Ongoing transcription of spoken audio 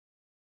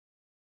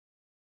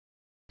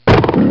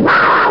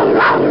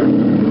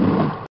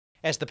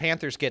As the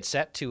Panthers get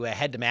set to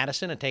head to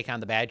Madison and take on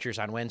the Badgers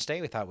on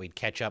Wednesday, we thought we'd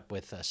catch up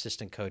with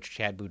assistant coach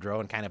Chad Boudreau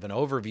and kind of an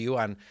overview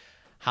on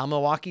how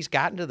Milwaukee's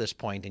gotten to this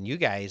point. And you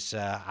guys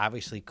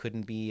obviously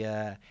couldn't be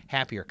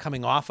happier.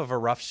 Coming off of a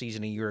rough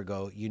season a year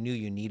ago, you knew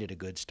you needed a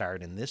good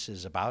start, and this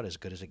is about as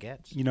good as it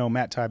gets. You know,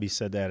 Matt Tybee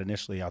said that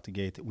initially out the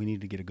gate, that we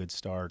need to get a good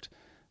start,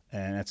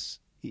 and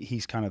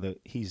he's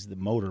the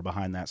motor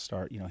behind that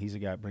start. You know, he's the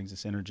guy that brings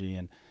us energy,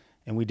 and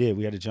we did.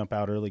 We had to jump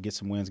out early, get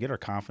some wins, get our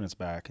confidence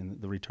back, and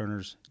the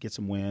returners get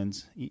some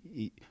wins.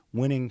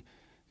 Winning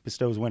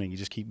bestows winning. You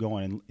just keep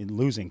going, and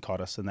losing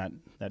caught us in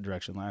that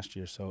direction last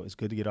year. So it's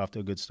good to get off to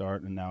a good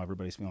start, and now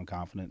everybody's feeling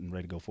confident and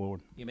ready to go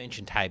forward. You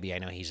mentioned Tybee. I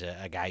know he's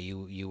a guy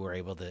you were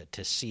able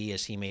to see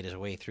as he made his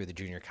way through the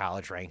junior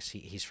college ranks.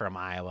 He's from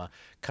Iowa,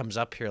 comes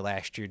up here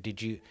last year.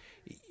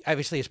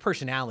 Obviously his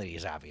personality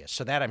is obvious,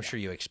 so that I'm sure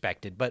you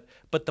expected. But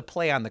the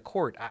play on the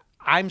court,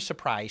 I'm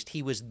surprised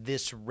he was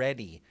this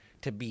ready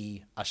to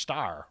be a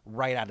star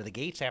right out of the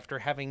gates after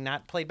having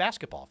not played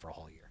basketball for a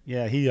whole year.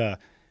 Yeah, he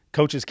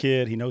coach's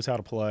kid. He knows how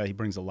to play. He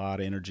brings a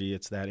lot of energy.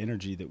 It's that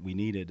energy that we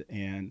needed,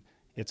 and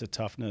it's a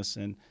toughness.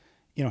 And,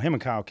 you know, him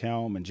and Kyle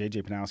Kelm and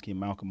J.J. Panowski and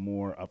Malcolm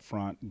Moore up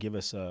front give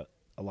us a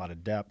lot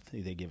of depth.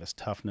 They give us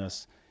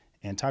toughness,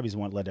 and Tybee's the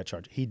one that led that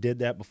charge. He did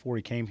that before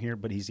he came here,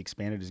 but he's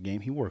expanded his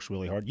game. He works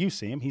really hard. You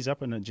see him. He's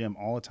up in the gym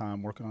all the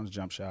time working on his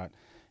jump shot,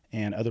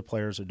 and other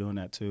players are doing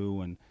that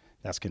too, and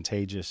that's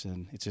contagious,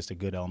 and it's just a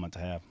good element to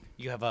have.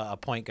 You have a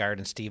point guard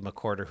in Steve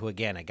McCorder, who,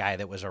 again, a guy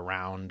that was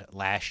around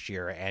last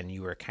year, and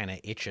you were kind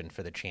of itching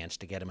for the chance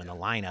to get him in the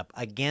lineup.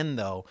 Again,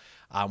 though,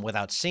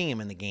 without seeing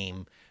him in the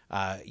game,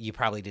 you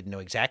probably didn't know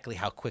exactly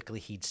how quickly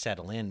he'd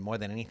settle in. More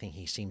than anything,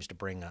 he seems to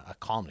bring a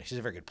calmness. He's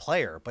a very good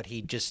player, but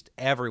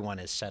everyone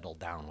is settled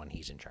down when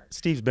he's in charge.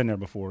 Steve's been there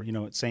before. You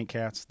know, at St.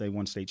 Cat's, they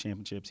won state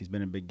championships. He's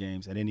been in big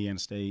games. At Indiana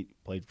State,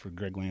 played for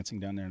Greg Lansing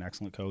down there, an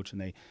excellent coach,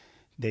 and they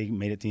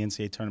made it to the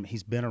NCAA tournament.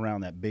 He's been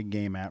around that big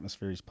game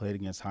atmosphere. He's played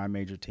against high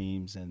major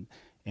teams, and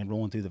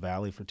rolling through the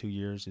Valley for 2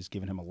 years has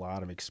given him a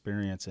lot of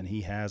experience, and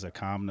he has a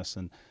calmness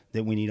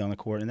that we need on the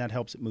court, and that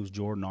helps. It moves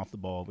Jordan off the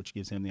ball, which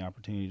gives him the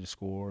opportunity to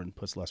score and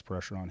puts less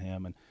pressure on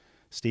him. And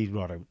Steve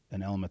brought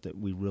an element that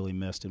we really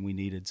missed and we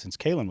needed since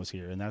Kalen was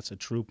here, and that's a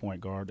true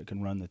point guard that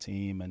can run the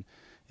team and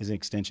is an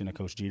extension of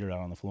Coach Jeter out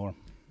on the floor.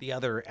 The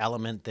other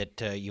element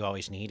that you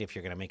always need if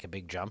you're going to make a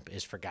big jump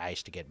is for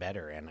guys to get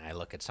better. And I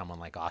look at someone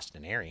like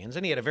Austin Arians,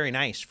 and he had a very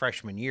nice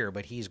freshman year,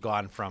 but he's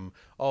gone from,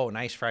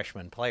 nice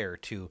freshman player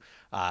to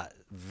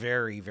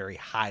very, very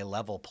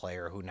high-level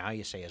player who now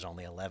you say is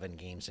only 11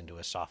 games into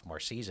his sophomore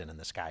season, and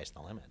the sky's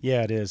the limit.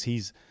 Yeah, it is.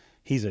 He's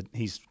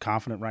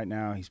confident right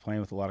now. He's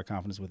playing with a lot of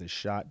confidence with his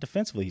shot.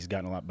 Defensively, he's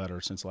gotten a lot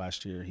better since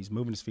last year. He's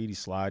moving his feet. He's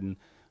sliding.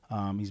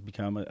 He's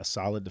become a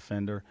solid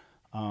defender.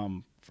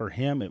 For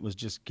him, it was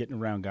just getting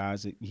around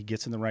guys that he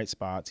gets in the right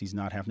spots. He's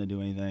not having to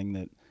do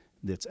anything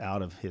that's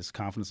out of his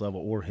confidence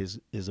level or his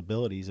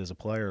abilities as a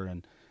player,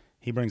 and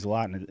he brings a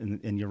lot.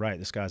 And you're right,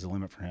 the sky's the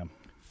limit for him.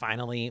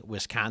 Finally,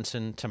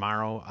 Wisconsin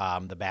tomorrow.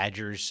 The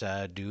Badgers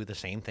do the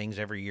same things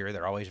every year.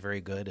 They're always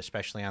very good,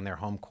 especially on their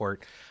home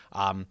court.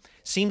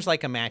 Seems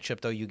like a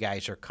matchup, though, you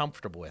guys are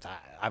comfortable with.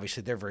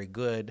 Obviously, they're very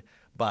good,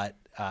 but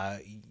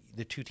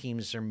the two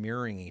teams are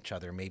mirroring each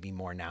other maybe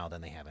more now than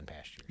they have in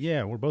past years.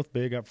 Yeah, we're both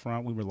big up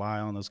front. We rely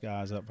on those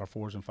guys up, our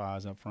 4s and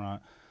 5s up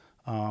front.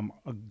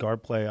 A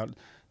guard play.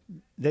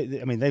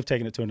 They've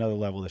taken it to another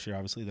level this year.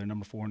 Obviously, they're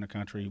number 4 in the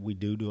country. We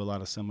do a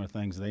lot of similar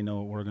things. They know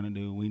what we're going to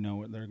do. We know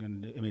what they're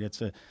going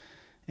to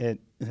do.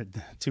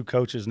 Two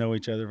coaches know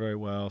each other very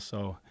well,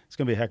 so it's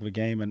going to be a heck of a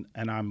game.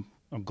 And I'm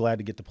glad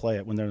to get to play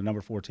it when they're the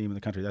number 4 team in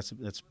the country.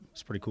 That's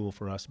pretty cool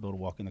for us to be able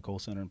to walk in the Kohl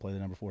Center and play the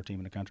number 4 team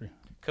in the country.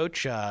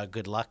 Coach,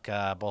 good luck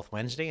both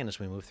Wednesday and as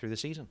we move through the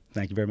season.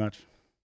 Thank you very much.